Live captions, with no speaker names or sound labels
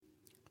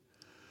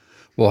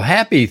Well,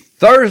 happy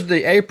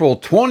Thursday, April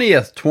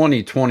 20th,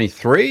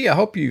 2023. I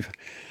hope you've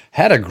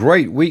had a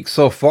great week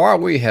so far.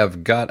 We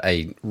have got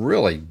a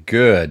really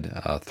good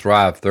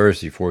Thrive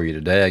Thursday for you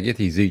today. I get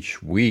these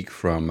each week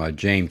from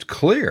James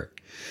Clear,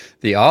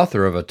 the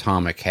author of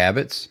Atomic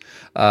Habits.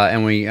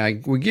 And we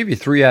give you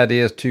three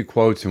ideas, two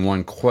quotes, and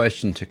one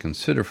question to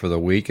consider for the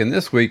week. And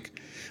this week,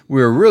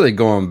 we're really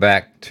going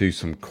back to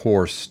some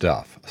core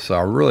stuff. So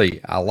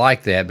I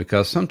like that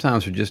because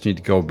sometimes we just need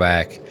to go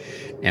back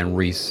and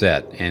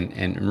reset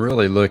and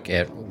really look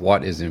at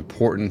what is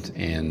important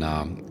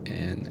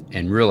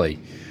and really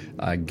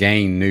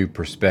gain new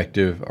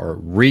perspective or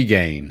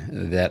regain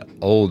that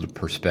old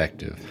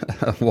perspective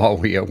what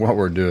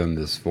we're doing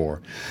this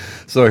for.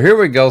 So here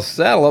we go.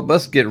 Saddle up.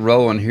 Let's get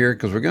rolling here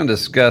because we're going to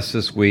discuss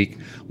this week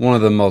one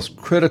of the most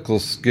critical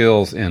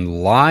skills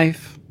in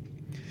life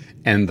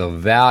and the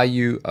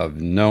value of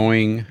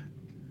knowing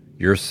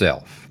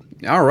yourself.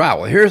 All right.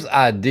 Well, here's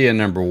idea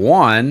number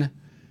one.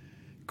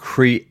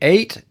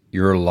 Create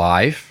your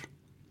life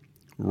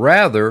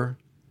rather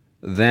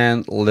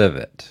than live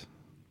it.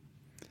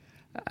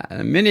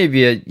 Many of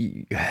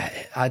you,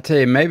 I tell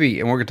you, maybe,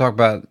 and we're going to talk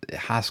about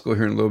high school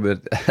here in a little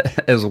bit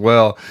as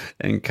well,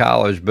 and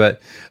college,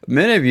 but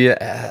many of you,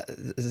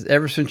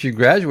 ever since you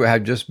graduated,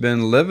 have just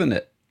been living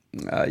it.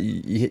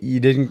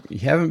 You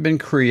haven't been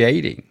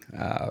creating,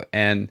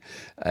 and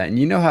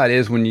you know how it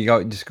is when you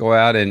go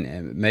out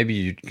and maybe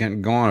you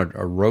can go on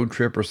a road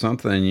trip or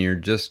something and you're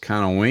just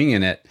kind of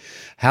winging it.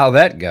 How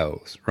that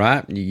goes,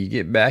 right? You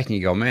get back and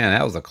you go, man,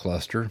 that was a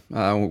cluster.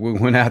 We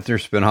went out there,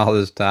 spent all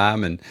this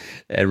time, and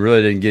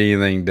really didn't get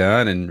anything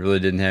done, and really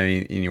didn't have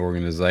any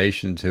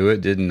organization to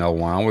it. Didn't know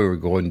why we were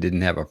going.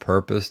 Didn't have a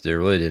purpose. They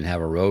really didn't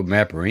have a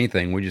roadmap or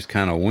anything. We just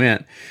kind of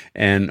went,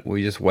 and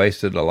we just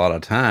wasted a lot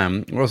of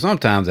time. Well,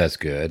 sometimes that's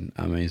good.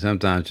 I mean,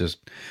 sometimes just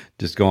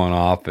going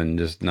off and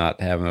just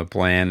not having a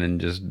plan and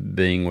just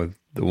being with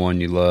the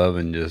one you love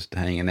and just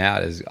hanging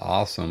out is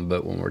awesome.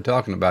 But when we're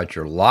talking about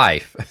your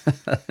life,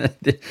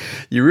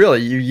 you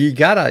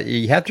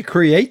have to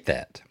create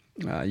that.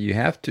 You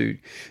have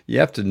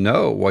to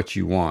know what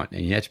you want,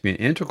 and you have to be an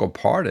integral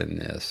part in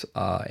this.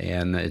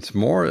 And there's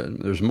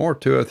more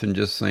to it than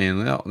just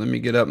saying, well, let me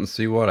get up and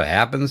see what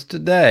happens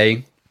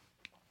today.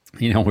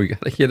 We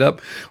got to get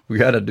up. We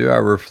got to do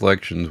our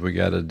reflections. We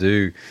got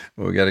to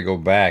go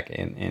back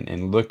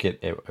and look at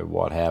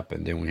what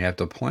happened. And we have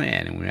to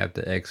plan and we have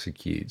to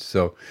execute.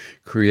 So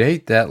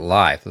create that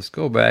life. Let's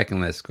go back.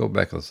 Let's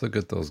look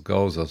at those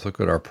goals. Let's look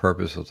at our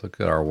purpose. Let's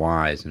look at our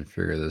whys and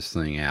figure this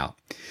thing out.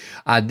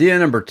 Idea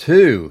number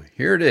two.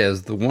 Here it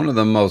is. One of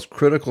the most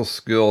critical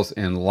skills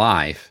in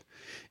life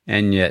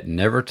and yet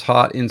never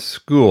taught in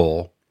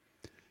school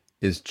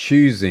is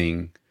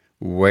choosing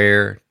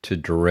where to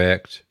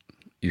direct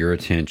your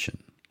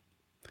attention.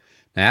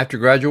 Now, after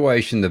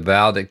graduation, the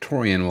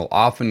valedictorian will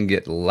often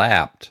get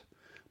lapped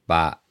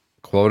by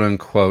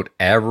quote-unquote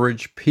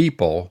average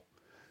people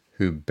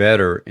who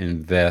better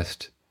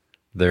invest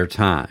their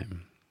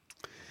time.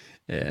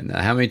 And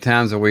how many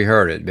times have we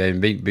heard it?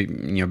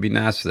 Be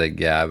nice to that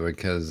guy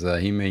because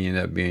he may end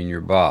up being your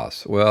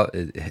boss. Well,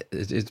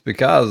 it's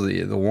because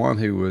the one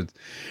who was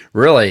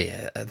really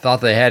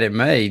thought they had it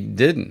made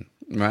didn't.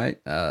 Right.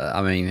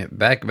 I mean,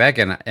 back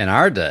in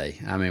our day,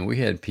 I mean, we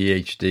had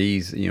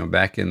PhDs,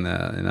 back and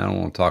I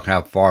don't want to talk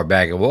how far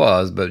back it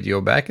was, but,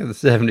 back in the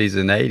 70s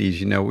and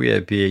 80s, we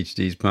had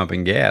PhDs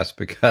pumping gas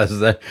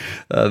because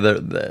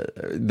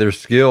their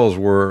skills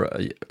were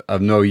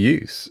of no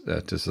use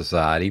to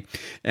society.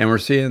 And we're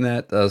seeing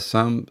that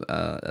some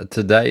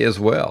today as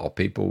well.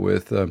 People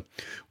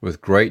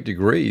with great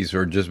degrees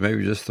or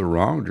maybe just the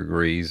wrong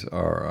degrees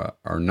are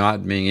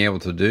not being able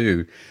to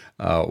do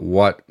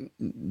what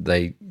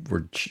they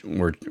were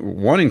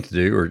wanting to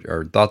do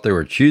or thought they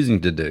were choosing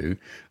to do.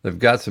 They've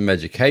got some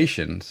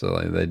education, so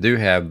they do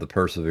have the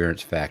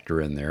perseverance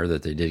factor in there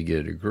that they did get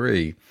a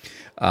degree,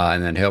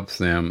 and that helps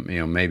them,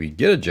 maybe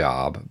get a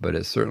job, but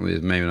it certainly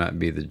may not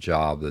be the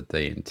job that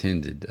they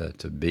intended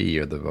to be,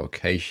 or the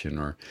vocation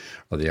or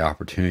the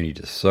opportunity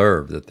to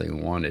serve that they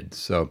wanted.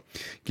 So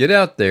get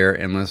out there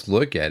and let's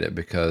look at it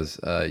because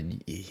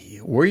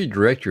where you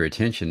direct your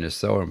attention is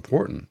so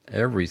important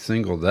every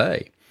single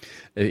day.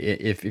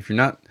 If you're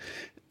not,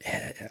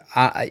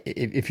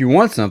 if you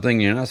want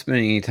something, you're not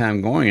spending any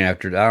time going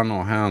after it. I don't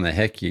know how in the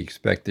heck you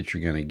expect that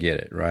you're going to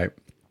get it, right?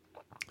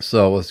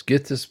 So let's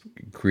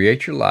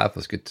create your life.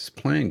 Let's get this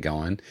plan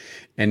going,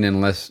 and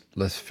then let's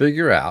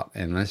figure out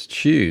and let's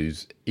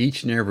choose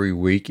each and every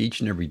week, each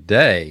and every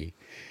day,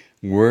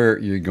 where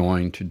you're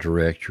going to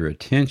direct your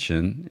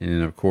attention.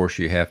 And of course,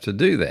 you have to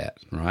do that,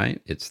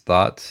 right? It's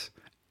thoughts,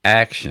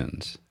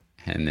 actions,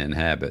 and then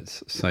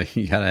habits. So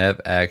you got to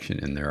have action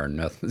in there or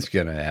nothing's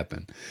going to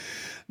happen.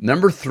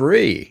 Number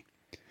three,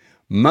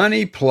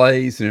 money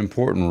plays an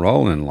important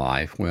role in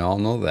life. We all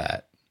know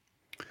that.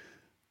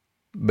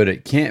 But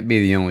it can't be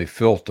the only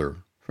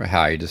filter for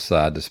how you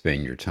decide to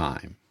spend your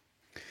time.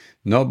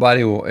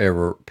 Nobody will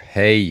ever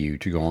pay you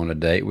to go on a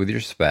date with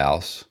your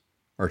spouse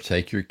or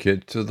take your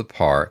kid to the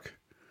park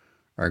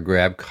or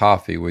grab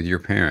coffee with your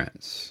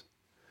parents.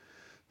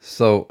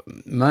 So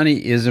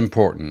money is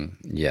important,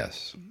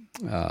 yes.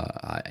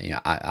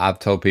 I've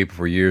told people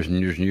for years and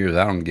years and years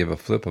I don't give a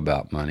flip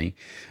about money,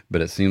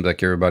 but it seems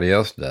like everybody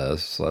else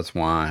does. So that's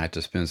why I have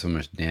to spend so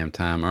much damn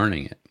time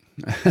earning it.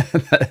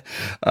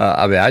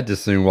 I mean, I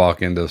just soon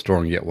walk into a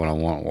store and get what I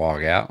want and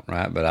walk out,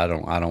 right? But I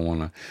don't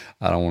want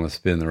to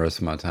spend the rest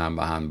of my time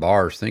behind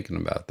bars thinking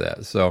about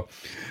that. So,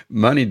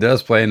 money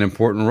does play an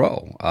important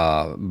role,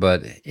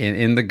 but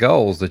in the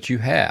goals that you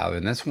have,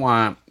 and that's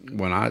why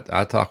when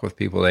I talk with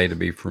people, A to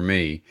B for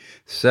me,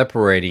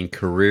 separating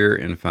career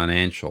and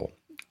financial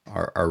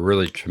are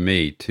really to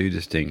me two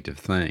distinctive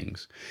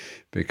things,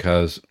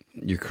 because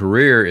your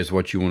career is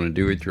what you want to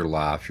do with your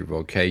life, your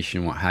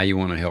vocation, how you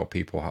want to help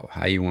people,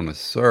 how you want to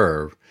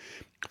serve.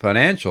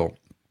 Financial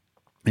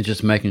is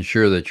just making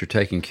sure that you're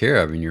taken care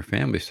of and your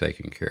family's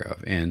taken care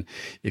of. And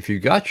if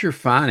you've got your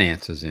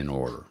finances in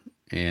order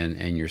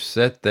and you're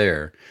set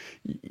there,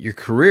 your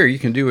career, you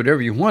can do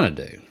whatever you want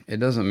to do. It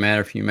doesn't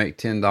matter if you make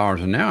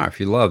 $10 an hour if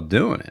you love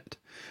doing it,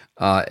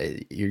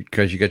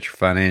 because you got your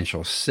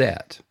financial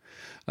set.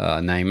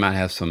 Now you might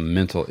have some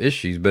mental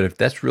issues, but if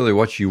that's really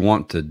what you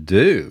want to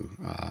do,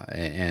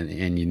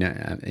 and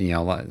a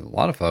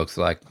lot of folks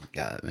I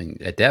mean,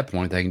 at that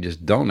point they can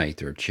just donate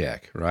their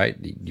check, right?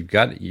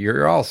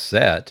 You're all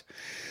set.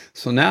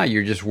 So now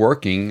you're just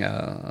working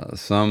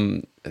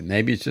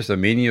maybe it's just a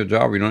menial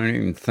job where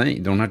you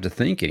don't have to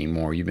think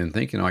anymore. You've been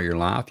thinking all your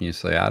life, and you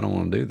say, I don't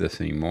want to do this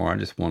anymore. I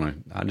just want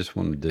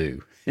to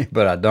do,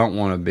 but I don't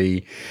want to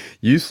be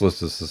useless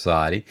to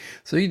society.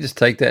 So you just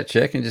take that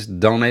check and just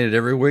donate it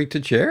every week to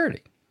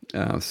charity.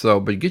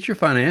 But get your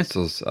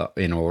finances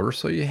in order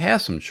so you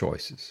have some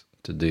choices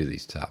to do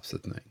these types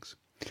of things.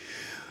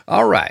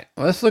 All right,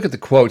 let's look at the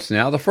quotes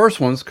now. The first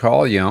one's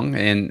Carl Jung,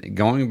 and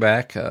going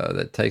back,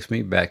 that takes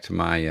me back to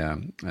my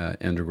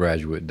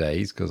undergraduate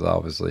days, because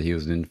obviously he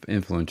was an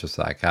influential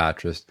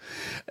psychiatrist.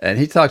 And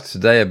he talks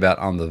today about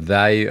on the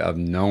value of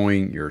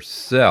knowing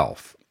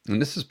yourself.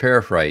 And this is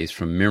paraphrased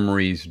from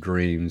Memories,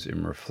 Dreams,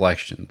 and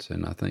Reflections.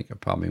 And I think I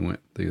probably went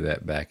through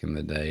that back in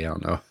the day. I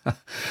don't know.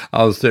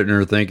 I was sitting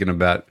there thinking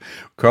about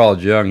Carl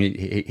Jung.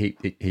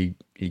 He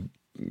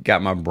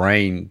got my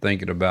brain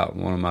thinking about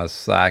one of my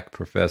psych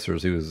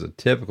professors. He was a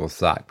typical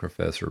psych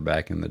professor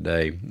back in the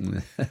day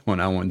when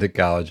I went to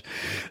college.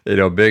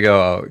 Big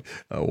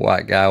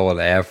white guy with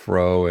an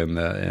afro and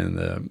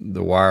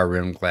the wire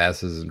rim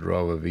glasses and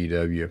drove a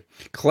VW.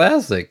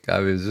 Classic.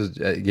 I mean,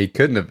 he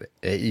couldn't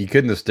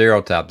have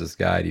stereotyped this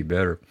guy any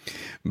better.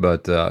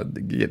 But they're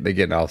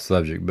getting off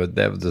subject. But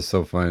that was just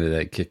so funny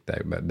that kicked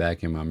that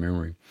back in my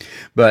memory.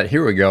 But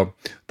here we go.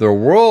 The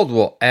world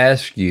will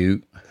ask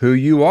you who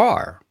you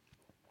are.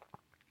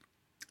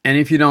 And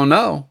if you don't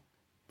know,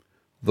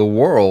 the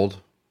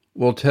world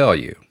will tell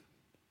you.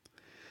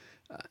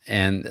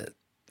 And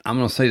I'm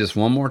going to say this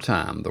one more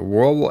time. The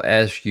world will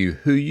ask you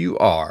who you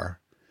are.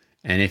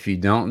 And if you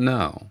don't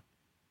know,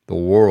 the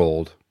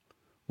world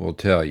will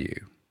tell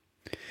you.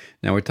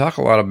 Now, we talk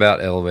a lot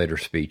about elevator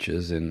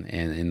speeches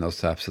and those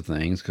types of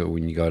things, because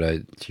when you go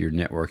to your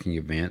networking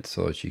events,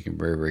 so that you can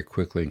very, very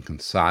quickly and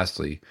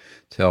concisely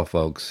tell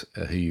folks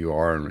who you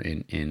are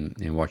and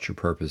what your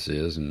purpose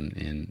is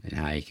and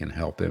how you can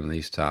help them,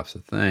 these types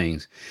of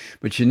things.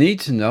 But you need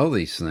to know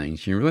these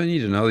things. You really need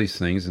to know these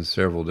things in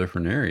several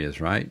different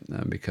areas, right?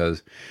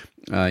 Because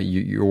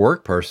your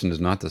work person is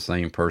not the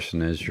same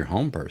person as your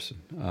home person,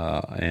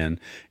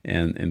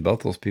 and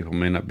both those people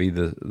may not be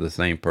the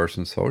same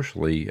person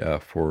socially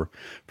for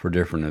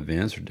different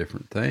events or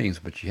different things.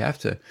 But you have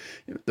to.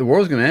 The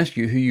world's going to ask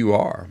you who you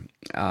are,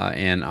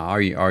 and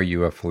are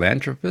you a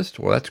philanthropist?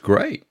 Well, that's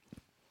great.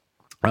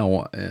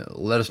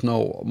 Let us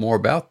know more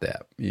about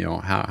that.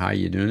 How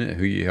you doing it,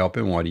 who you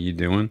helping, what are you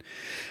doing,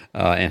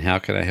 and how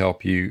can I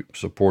help you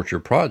support your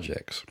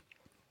projects.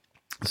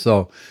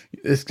 So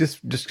this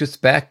just gets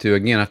back to,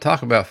 again, I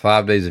talk about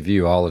 5 days of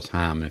you all the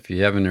time. And if you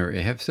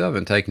still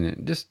haven't taken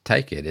it, just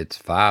take it. It's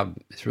 5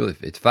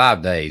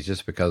 days,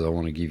 just because I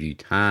want to give you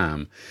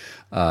time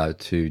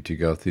to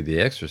go through the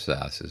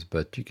exercises.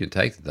 But you can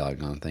take the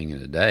doggone thing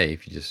in a day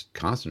if you just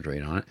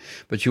concentrate on it.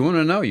 But you want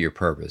to know your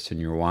purpose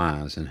and your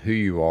whys and who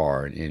you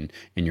are and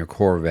your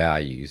core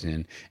values,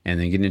 and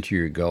then get into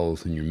your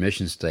goals and your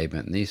mission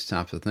statement and these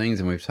types of things.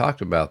 And we've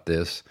talked about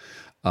this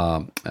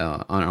on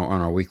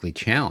our weekly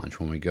challenge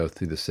when we go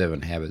through the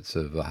 7 habits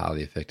of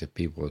highly effective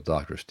people with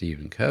Dr.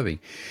 Stephen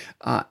Covey.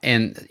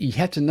 And you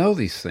have to know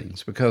these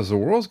things, because the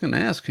world's going to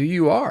ask who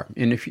you are.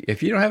 And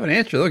if you don't have an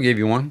answer, they'll give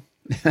you one.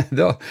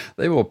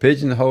 They will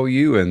pigeonhole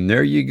you, and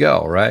there you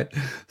go, right?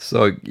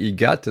 So you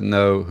got to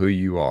know who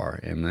you are,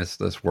 and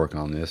let's work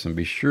on this and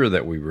be sure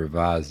that we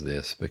revise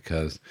this,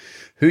 because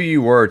who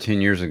you were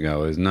 10 years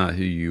ago is not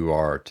who you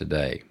are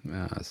today.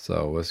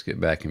 So let's get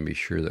back and be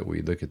sure that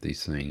we look at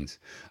these things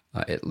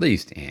at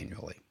least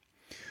annually.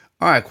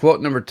 All right, quote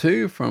number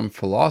 2 from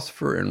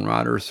philosopher and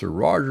writer Sir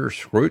Roger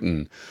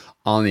Scruton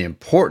on the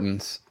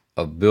importance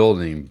of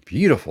building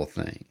beautiful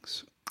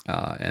things.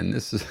 And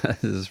this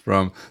is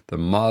from the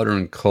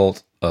Modern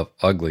Cult of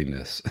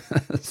Ugliness.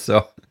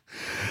 So,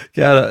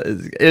 got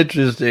a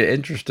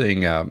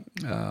interesting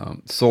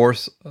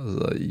source.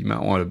 You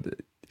might want to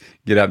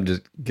get up and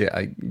just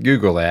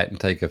Google that and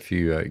take a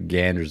few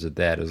ganders at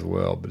that as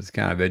well. But it's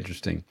kind of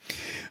interesting.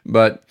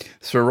 But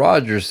Sir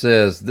Roger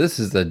says this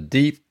is a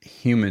deep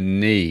human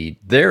need.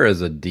 There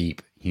is a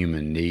deep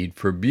human need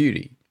for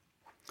beauty.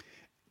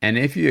 And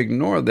if you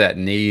ignore that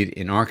need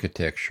in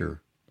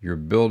architecture, your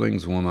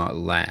buildings will not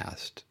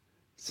last,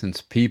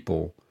 since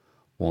people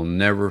will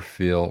never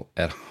feel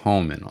at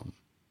home in them.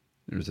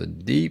 There's a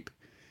deep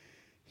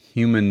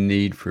human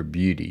need for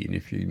beauty, and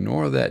if you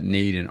ignore that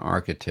need in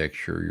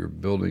architecture, your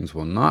buildings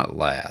will not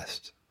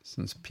last,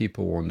 since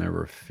people will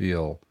never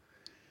feel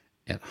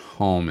at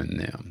home in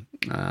them.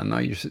 I know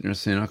you're sitting there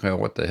saying, okay,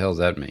 what the hell does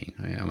that mean?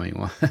 I mean,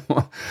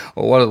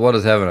 what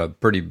does having a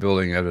pretty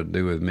building have to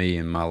do with me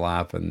and my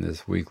life and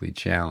this weekly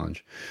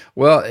challenge?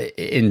 Well,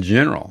 in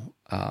general,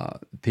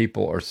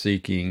 people are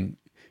seeking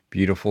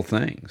beautiful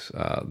things,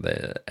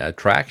 the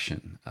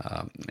attraction,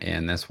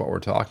 and that's what we're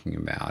talking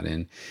about.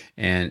 And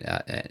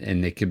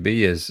it could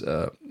be as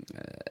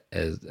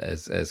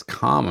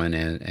common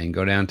and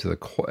go down to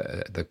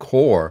the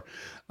core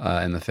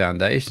and the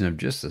foundation of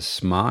just a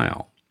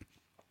smile.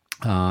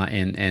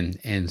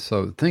 And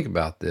so think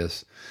about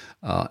this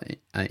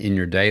in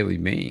your daily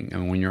being. I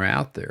mean, when you're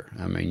out there,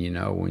 I mean,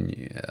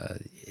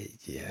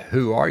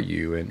 who are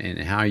you, and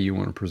how you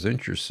want to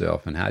present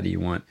yourself, and how do you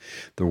want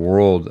the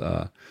world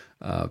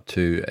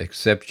to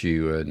accept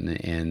you,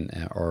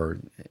 or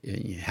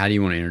how do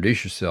you want to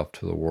introduce yourself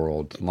to the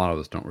world? A lot of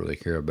us don't really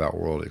care about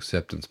world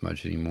acceptance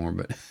much anymore,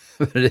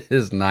 but it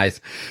is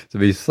nice to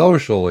be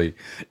socially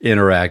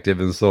interactive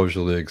and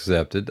socially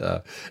accepted,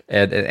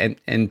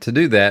 and to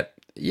do that.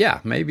 Yeah,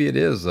 maybe it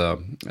is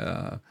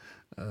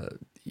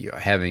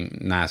having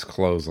nice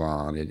clothes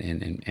on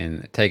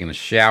and taking a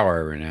shower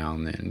every now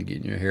and then,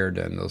 getting your hair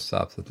done, those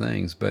types of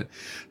things. But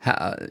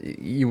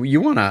you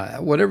want to,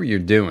 whatever you're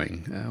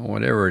doing,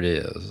 whatever it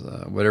is,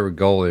 whatever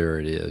goal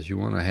area it is, you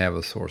want to have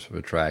a source of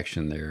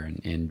attraction there.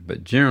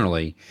 But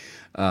generally,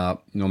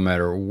 no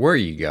matter where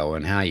you go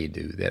and how you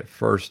do, that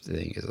first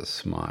thing is a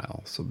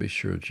smile. So be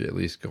sure that you at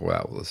least go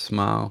out with a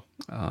smile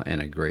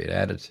and a great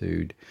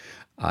attitude.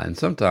 And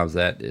sometimes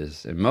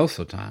and most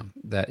of the time,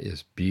 that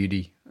is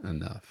beauty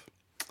enough.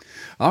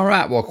 All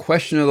right, well,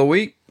 question of the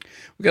week.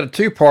 We got a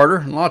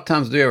two-parter. A lot of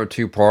times I do have a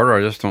two-parter.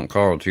 I just don't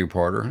call it a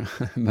two-parter.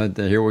 But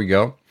here we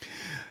go.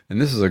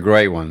 And this is a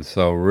great one.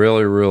 So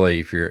really,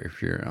 if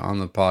you're on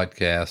the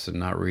podcast and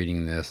not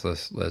reading this,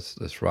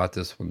 let's write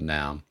this one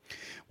down.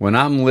 When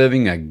I'm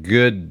living a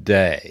good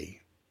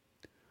day,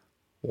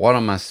 what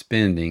am I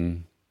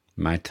spending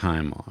my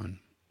time on?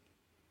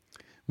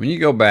 When you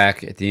go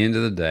back at the end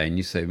of the day and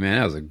you say, man,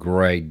 that was a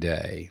great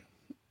day,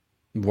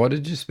 what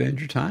did you spend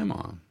your time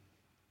on?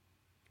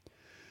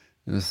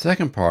 And the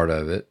second part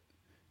of it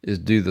is,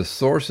 do the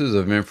sources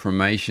of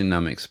information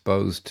I'm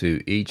exposed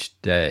to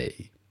each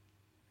day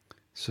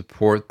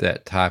support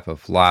that type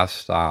of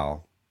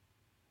lifestyle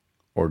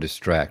or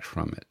distract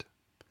from it?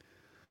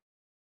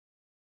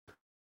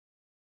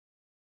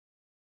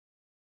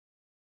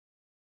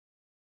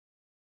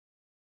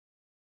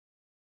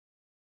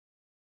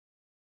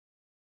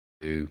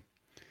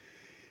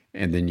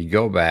 And then you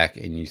go back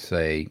and you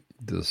say,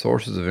 the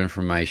sources of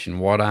information,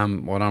 what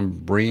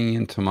I'm bringing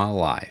into my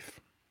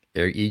life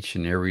each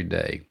and every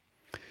day,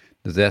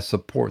 does that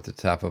support the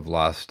type of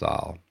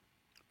lifestyle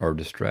or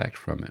distract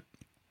from it?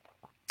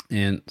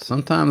 And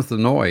sometimes the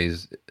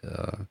noise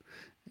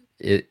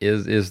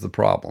is the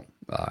problem,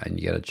 and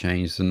you got to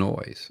change the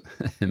noise.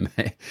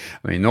 I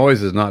mean,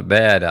 noise is not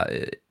bad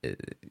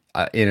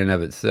in and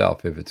of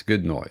itself if it's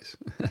good noise.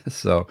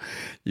 So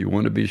you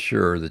want to be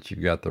sure that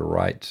you've got the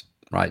right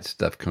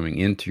stuff coming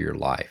into your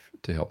life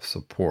to help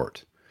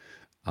support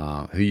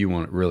who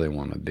you really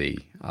want to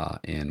be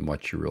and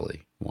what you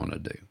really want to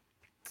do.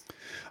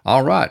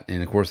 All right.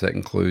 And of course, that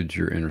includes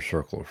your inner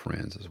circle of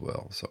friends as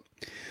well. So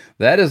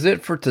that is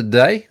it for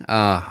today.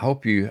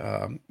 Hope you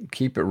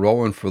keep it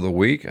rolling for the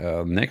week.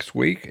 Next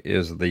week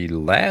is the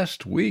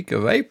last week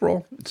of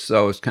April.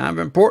 So it's kind of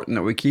important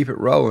that we keep it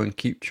rolling,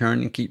 keep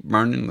churning, keep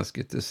burning. Let's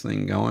get this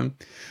thing going.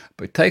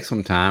 But take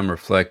some time,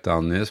 reflect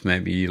on this,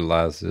 maybe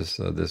utilize this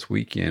this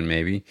weekend,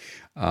 maybe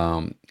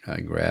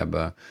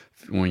grab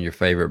one of your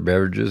favorite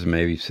beverages,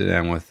 maybe sit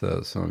down with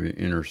some of your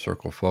inner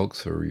circle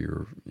folks or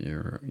your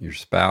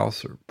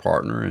spouse or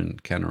partner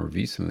and kind of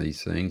review some of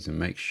these things and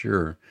make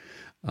sure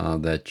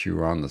that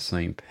you're on the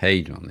same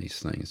page on these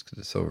things, because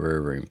it's so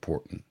very, very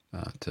important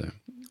to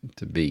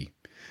be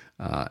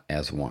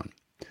as one.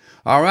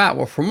 All right.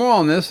 Well, for more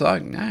on this, I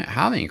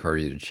highly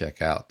encourage you to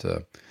check out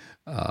the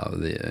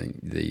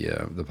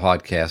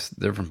podcast,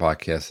 different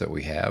podcasts that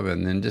we have,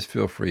 and then just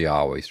feel free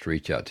always to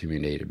reach out to me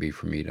at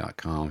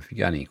atombeforme.com if you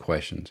got any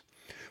questions.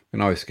 We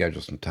can always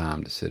schedule some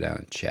time to sit down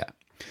and chat.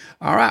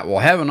 All right. Well,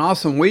 have an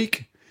awesome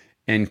week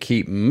and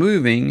keep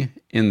moving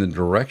in the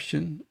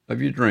direction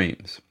of your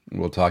dreams.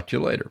 We'll talk to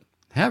you later.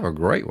 Have a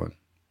great one.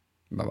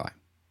 Bye-bye.